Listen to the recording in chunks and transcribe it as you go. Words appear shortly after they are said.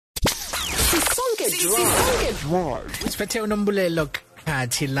Drive. Siphethe uNombulelo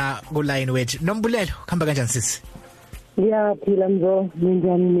Khathi la ku line wethu. Nombulelo, khamba kanjani sisi? Ngiyaphila mzo,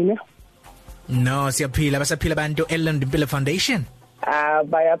 ninjani mina? No, siyaphila, basaphila abantu eLondimpilo Foundation.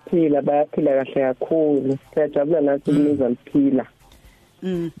 Bayaphila kahle kakhulu. Siyajabula nathi ukuza liphila.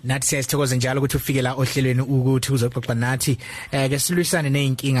 Nathi siyasithokoza njalo ukuthi ufike la ohlelweni ukuthi uzoxoxa nathi ke silwisane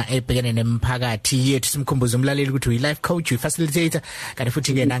nezinkinga ebhekene nemphakathi yethu. Simkhumbuze umlaleli ukuthi uyi life coach, uyi facilitator, kanti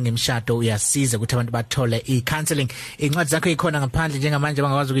futhi ke nangemshado uyasiza ukuthi abantu bathole i-counseling. Incwadi zakho ikhona ngaphandle njengamanje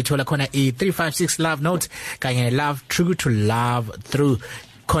bangakwazi ukuyithola khona i356 love notes kanye ne love true to love through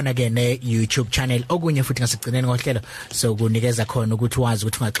khona ke ne YouTube channel. Okunye futhi ngasigcineni ngohlelo so kunikeza khona ukuthi wazi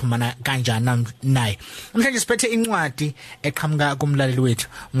ukuthi ungaxhumana kanjani naye. Namhlanje siphethe incwadi eqhamuka kumlaleli wethu.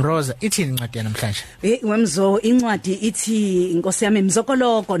 Mroza, ithini incwadi yanamhlanje? Wemzo, incwadi ithi inkosi yami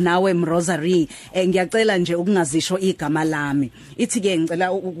mzokoloko nawe Mrosary. Ngiyacela nje ukungazisho igama lami. Ithi ke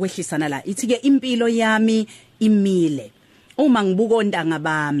ngicela ukwehlisana la. Ithi ke impilo yami imile. Uma ngibuka ontanga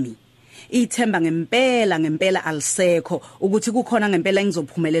bami ithemba ngempela alisekho ukuthi kukhona ngempela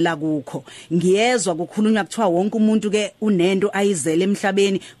engizophumelela kukho. Ngiyezwa kukhulunywa kuthiwa wonke umuntu ke unento ayizele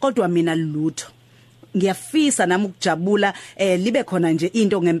emhlabeni kodwa mina lutho. Ngiyafisa nami ukujabula libe khona nje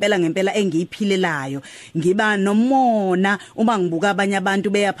into ngempela engiyiphilelayo. Ngiba nomona uma ngibuka abanye abantu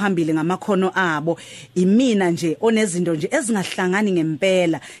beya phambili ngamakhono abo. Imina nje onezinto nje ezingahlangani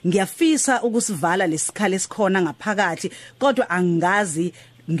ngempela. Ngiyafisa ukusivala lesikhala esikhona ngaphakathi kodwa angazi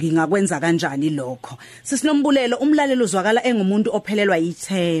ngingakwenza kanjani lokho. Sisi Nombulelo, umlalelo uzwakala engumuntu ophelelwa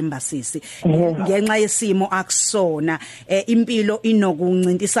yithemba sisi. Ngenxa yesimo akusona, impilo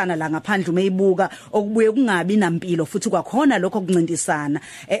inokuncintisana la ngaphandle umeyibuka okubuye kungabi nampilo futhi kwakhona lokho kuncintisana.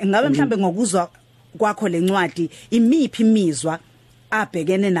 Ngabe mhlambe ngokuzwa kwakho lencwadi imiphi imizwa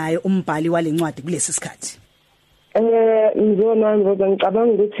abhekene nayo umbhali walencwadi kulesi sikhathi? Ngizona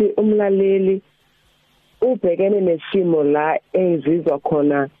ngicabanga ukuthi umlaleli ubhekene nesimo la ezizwa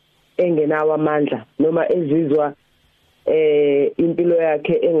khona engenawo amandla noma ezizwa impilo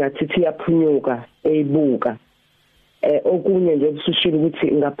yakhe engathithi yaphunyuka eyibuka. Okunye nje kusushila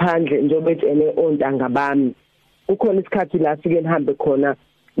ukuthi ngaphandle njengoba ethi ene ontanga bami kukhona isikhathi la sike nihambe khona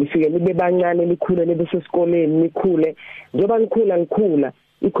nifike nibe bancane likhule nibe sesikoleni nikhule njengoba nikhula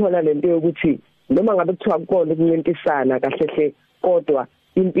ikhona lento yokuthi noma ngabe kuthiwa kukhona ukuncintisana kahle kodwa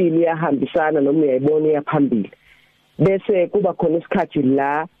impilo iyahambisana noma uyayibona iyaphambili. Bese kuba khona isikhathi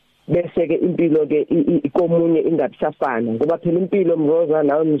la bese ke impilo ke ikomunye ingabisafana ngoba phela impilo Mroza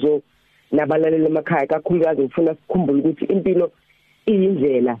nawe mzo nabalaleli emakhaya kakhulukazi ngifuna sikhumbule ukuthi impilo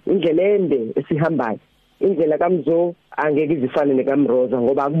iyindlela ende esihambayo. Indlela kaMzo angeke izifane nekaMroza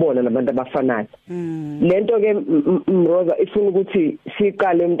ngoba akubona nabantu abafanayo. Lento ke Mroza ifuna ukuthi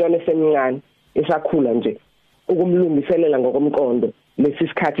siqale umntwana esemncane esakhula nje ukumlungiselela ngokomqondo lesi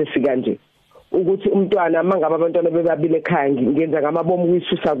sikhathi esikanje ukuthi umntwana mangaba abantwana bebabile ekhaya ngenza ngamabomu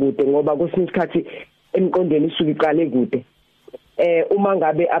kuyisusa kude ngoba kwesinye isikhathi emqondweni isuka iqale kude. Uma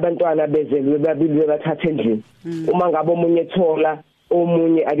ngabe abantwana bezelwe bebabili bathatha endlini uma ngabe omunye ethola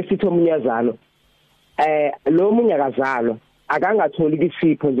omunye akisithi omunye azalo lo omunye akazalwa akangatholi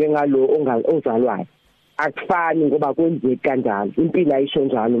isipho njengalo ozalwayo akufani ngoba kwenzeka kanjalo impilo ayisho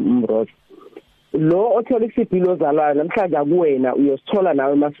njalo Mroza. Lo othola isipilo ozalwayo namhlanje akuwena uyosithola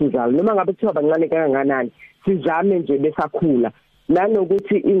nawe masizalo noma ngabe kuthiwa bancane kangakanani sizame nje besakhula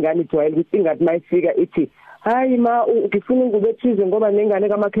nanokuthi ingane ijwayele ukuthi ingathi mayifika ithi hayi ma ngifuna ingube ethize ngoba nengane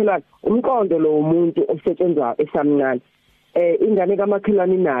kamakhelwane umqondo lo umuntu osetshenzwa esamncane ingane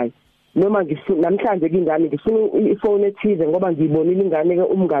kamakhelwane nayo noma namhlanje ingane ngifuna ifone ethize ngoba ngiyibonile ingane ke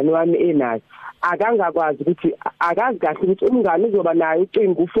umngane wami enayo akangakwazi ukuthi akazi kahle ukuthi umngane uzoba nayo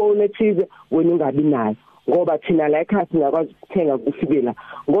ucingo ufone ethize wena ungabi nayo ngoba thina la ekhaya singakwazi ukuthenga kufikela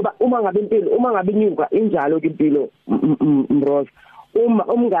ngoba uma ngabe inyuka injalo ke impilo Mroza. Uma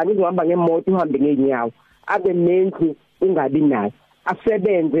umngane uzohamba ngemoto uhambe ngeenyawo abe nendlu ungabi nayo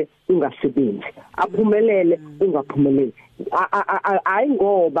asebenze ungasebenzi aphumelele ungaphumeleli hayi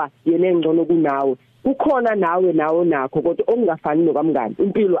ngoba yena engcono kunawe kukhona nawe nakho kodwa okungafani nokamngane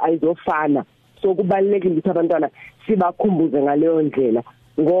impilo ayizofana. So kubalekile ukuthi abantwana sibakhumbuze ngaleyo ndlela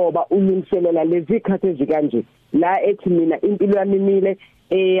ngoba ulungiselela lezi khathi ezikanje la ethi mina impilo yami imile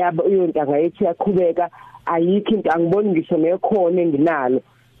eyontanga ethi yaqhubeka ayikho into angiboni ngisho nekhona enginalo.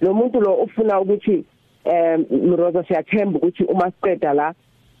 Lo muntu lo ufuna ukuthi Mroza siyathemba ukuthi uma siqeda la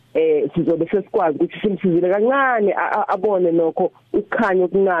sizobe sesikwazi ukuthi simsizile kancane abone nokho ukukhanya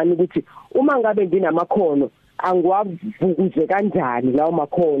okuncane ukuthi uma ngabe nginamakhono angiwavukuze kanjani lawo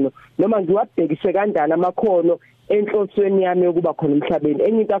makhono noma ngiwabhekise kanjani amakhono enhlosweni yami yokuba khona emhlabeni.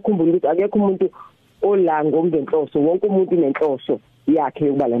 Enye into akhumbula ukuthi akekho umuntu olanga ngokungenhloso, wonke umuntu unenhloso yakhe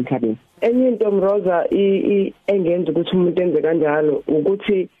yokuba la emhlabeni. Enye into Mroza engenza ukuthi umuntu enze kanjalo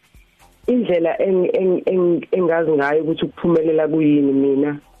ukuthi indlela engazi ngayo ukuthi ukuphumelela kuyini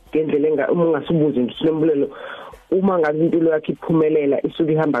mina ngendlela uma ungasubuze nje Nombulelo uma ngabe impilo yakhe iphumelela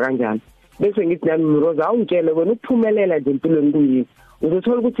isuke ihamba kanjani bese ngithi nami Mroza awungitshele wena ukuphumelela nje empilweni kuyini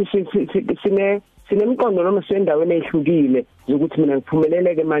uzothola ukuthi sinemqondo noma sendaweni ehlukile zokuthi mina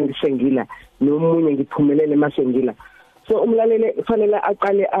ngiphumeleleke manje sengila nomunye ngiphumelele mase ngila. So umlaleli kufanele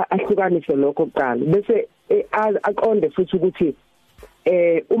aqale ahlukanise lokho kuqala bese aqonde futhi ukuthi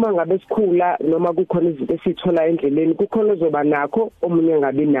uma ngabe sikhula noma kukhona izinto esithola endleleni kukhona ozoba nakho omunye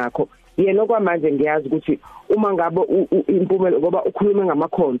ngabe nakho yena okwamanje ngiyazi ukuthi uma ngabe impumela ngoba ukhuluma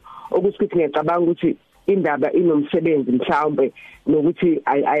ngamakhono okusithi ngiyacabanga ukuthi indaba inomsebenzi mhlawumbe nokuthi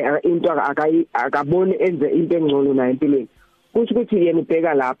into akaboni enze into engcono nayo empilweni kusho ukuthi yena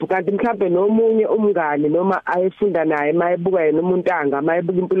ubheka lapho kanti mhlawumbe nomunye umngane noma ayefunda naye mayebuka yena umuntu anga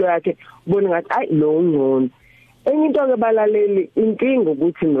mayebuka impilo yakhe ubone ngathi ayi lo ungcono. Enye into ke balaleli inkinga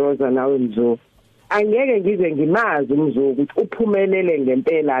ukuthi Mroza nawe Mzo angeke ngize ngimazi Mzo ukuthi uphumelele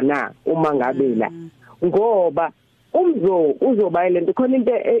ngempela na uma ngabe la ngoba umzo uzoba lento khona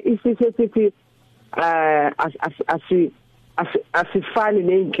into isise sithi asifani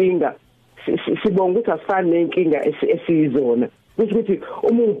nenkinga sibonga ukuthi asifani nenkinga esizona kusho ukuthi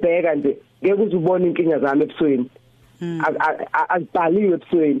uma ubheka nje ngeke uzubone inkinga zami ebusweni azibhaliwe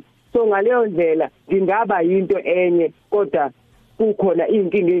ebusweni. So ngaleyo ndlela ngingaba yinto enye kodwa kukhona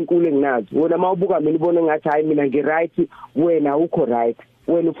inkinga ezinkulu enginazo wona mawubuka mina ubone ngathi hayi mina ngiright wena ukho right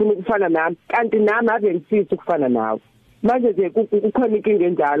wena ufuna ukufana nami kanti nami ave ngifisa ukufana nawe manje nje kukhona inkinga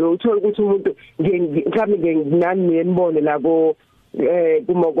enjalo uthola ukuthi umuntu mhlawumbe nginani niyembone la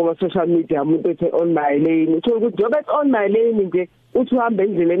kuma social media umuntu ethi on my lane uthola ukuthi njengoba ethi on my lane nje uthi uhamba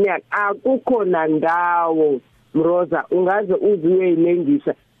endleleni yakhe akukhona ndawo Mroza ungaze uziwe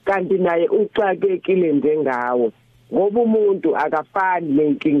inengisa kanti naye uxakekile njengawo ngoba umuntu akafani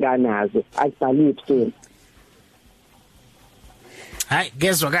nenkinga nazo azibhaliwe ebusweni. Hayi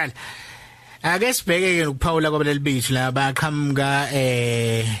ngezwakala ake sibheke ukuphawula kwabaleli bethu la baqhamuka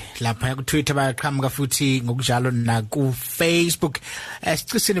lapha ku Twitter baqhamuka futhi ngokunjalo na ku Facebook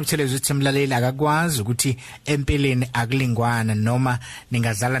sicisile ubuthelezi ukuthi umlaleli akakwazi ukuthi empeleni akulingwana noma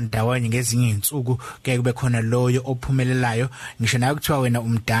ningazala ndawonye ngezinye izinsuku ke kube khona loyo ophumelelayo ngisho nayo kuthiwa wena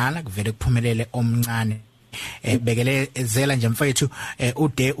umdala kuvele kuphumelele omncane. Bekelezela nje mfethu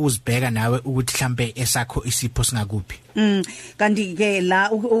ude uzibheka nawe ukuthi mhlambe esakho isipho singakuphi. Kanti ke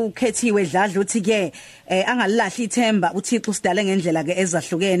la ukhethiwe dladla uthi ke angalilahla ithemba uThixo usidale ngendlela ke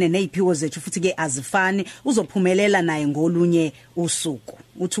ezahlukene neziphiwo zethu futhi ke azifani uzophumelela naye ngolunye usuku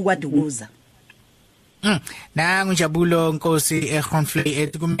uthi kwadukuza. Nangu Njabulo Nkosi eConflay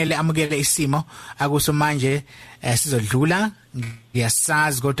ethi kumele amukele isimo akuso manje sizodlula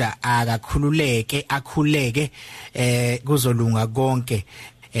ngiyasazi kodwa akakhululeke akhuleke kuzolunga konke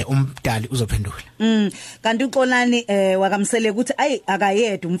umdali uzophendula. Kanti uXolani wakamsele ukuthi ayi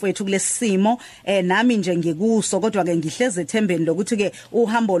akayedwa umfowethu kulesimo nami nje ngikuso kodwa ke ngihleze ethembeni lokuthi ke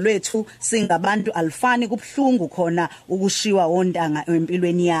uhambo lwethu singabantu alifani kubhlungu khona ukushiwa wontanga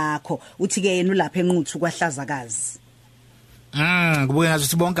empilweni yakho uthi ke yena ulapha enquthu kwahlazakazi. Kubuye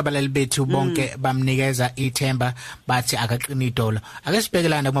ngathi bonke abalali bethu bonke bamnikeza ithemba bathi akaqina idolo. Ake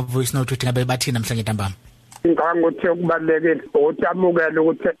sibhekelana kuma voice note uthi ngabe bathina namhlanje ntambama. Ngokuthi okubalekile ukuthi amukele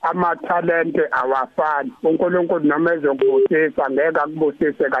ukuthi amathalente awafani uNkulunkulu noma ezokubusisa ngeke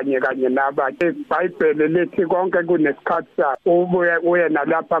akubusise kanye nabanye. iBhayibheli lithi konke kunesikhathi sakho ubuye uye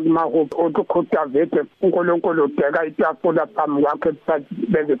nalapha kumahuphi ukukhuthazeke uNkulunkulu ubheka itafula phambi kwakhe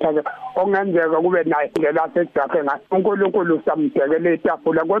bezithatha ongenzeka kube naye ngela sejakhe ngathi uNkulunkulu usamdekela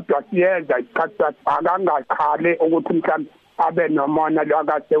itafula kodwa siyenza isikhathi sakhe akangakhali ukuthi mhlawumbe abe nomona lo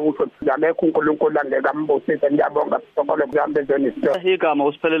akade usho ngekho uNkulunkulu angekambusise. Ngiyabonga sokolo kuhambe zonisizo igama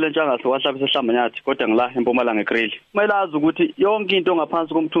usiphelele ntshangahlo wahlaba sehlamba nyathi kodwa ngila eMpumalanga eGrill kumele azi ukuthi yonke into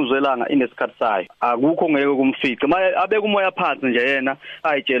ngaphansi komthunzi welanga inesikhathi sayo akukho ngeke kumfice maye abeka umoya phansi nje yena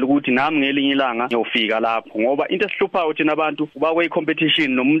ayitshela ukuthi nami ngelinye ilanga ngiyofika lapho ngoba into esihluphayo thina abantu uba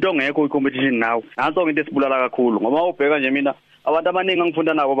kwecompetition nomuntu ongekho icompetition nawe nanso into esibulala kakhulu ngoba ubheka nje mina abantu abaningi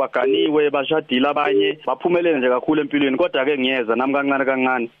ngifunda nabo baganiwe bashadile abanye baphumelele nje kakhulu empilweni kodwa ke ngiyeza nami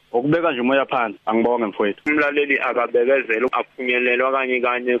kancane ukubeka nje umoya phansi. Angibonge mfowethu. Umlaleli akabekezela akuphunyelelwa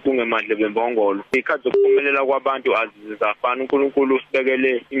kanye kungemadle bembongolo. Ikhathi zokuphumelela kwabantu azizafana uNkulunkulu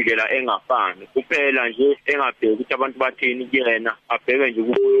usibekele indlela engafani kuphela nje engabheki ukuthi abantu bathini kuyena abheke nje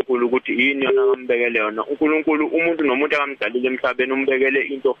kuNkulunkulu ukuthi yini yona akambekele yona. uNkulunkulu umuntu nomuntu akamdalile emhlabeni umbekele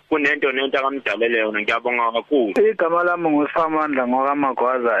into kunento akamdalele yona. Ngiyabonga kakhulu. Igama lami ngusam amandla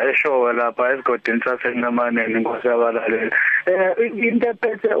ngokamagwaza eshowe lapha esigodini saseNcamaneni inkosi yabalaleli. Into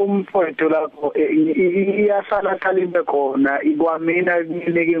ephethe umfowethu lapho iyasala ibe khona ikwamina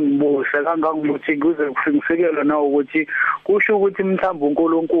kunike ngibuse kangangokuthi kuze kufikelwe na ukuthi kusho ukuthi mthambo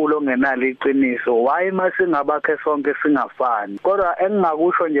uNkulunkulu ongenalo iqiniso waye masingabakhe sonke singafani. Kodwa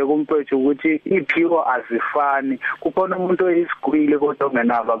engingakusho nje kumfowethu ukuthi iphiwo azifani. Kukhona umuntu oyisigwili kodwa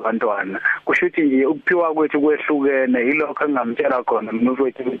ongenabo abantwana. Kusho ukuthi nje ukuphiwa kwethu kwehlukene yilokho engamtshela khona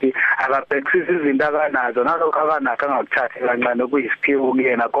umfowethu ukuthi akabhekisise izinto akanazo nalokho akanakho angakuthathi kancane kuyisiphiwo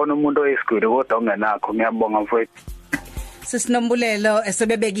kuyena khona umuntu oyisigwili kodwa ongenakho. Ngiyabonga mfowethu. Sisinombulelo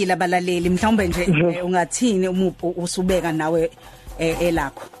esebebekile abalaleli mhlawumbe nje ungathini usubeka nawe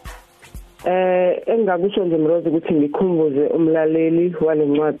elakho. Engakusho nje Mrozi ukuthi ngikhumbuze umlaleli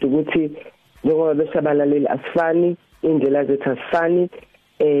walencwadi ukuthi njengoba besabalaleli asifani, indlela zethu asifani,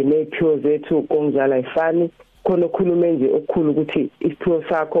 nephiwo zethu konjalo ayifani. Khona okhuluma nje okukhulu ukuthi isiphiwo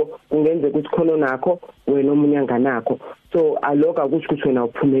sakho kungenze ukuthi khona nakho wena omunye anganakho. So aloka ukuthi wena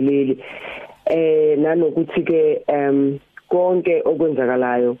uphumeleli. Nanokuthi ke konke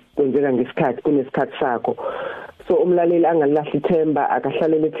okwenzakalayo kwenzeka ngesikhathi kunesikhathi sakho. So umlaleli angalahla ithemba,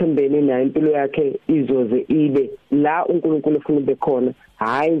 akahlalele ethembeni nayo impilo yakhe izoze ibe la uNkulunkulu ufuna ube khona,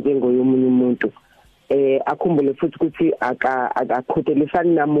 hayi njengoyomunye umuntu. Akhumbule futhi ukuthi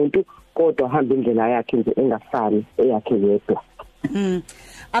akakhothelisani namuntu kodwa uhamba indlela yakhe nje engafani eyakhe yedwa.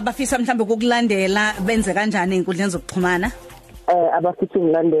 Abafisa mhlawumbe ukukulandela benze kanjani inkundleni zokuxhumana? Abafisa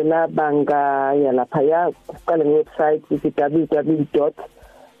ukulandela bangaya lapha ya kuqala nge-website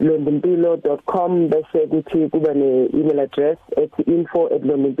www.londimpilo.com bese kuthi kuba ne-email address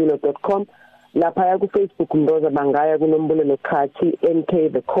info@londimpilo.com. Lapha ya ku Facebook Mroza bangaya ku Nombulelo Khathi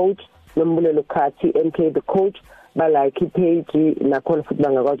NK the coach, Nombulelo Khathi NK the coach, ba like page nakhona futhi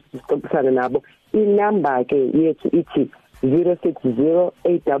bangakwazi ukuxoxisana nabo. Inamba ke yethu ithi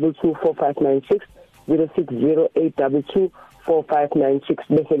 0608224596 0608224596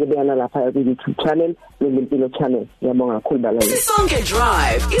 bese ke beyana lapha ku YouTube channel Londimpilo channel. Ngiyabonga kakhulu balaleli. Sonke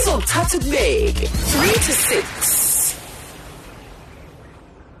drive izokuthatha ukubeke 3 to 6.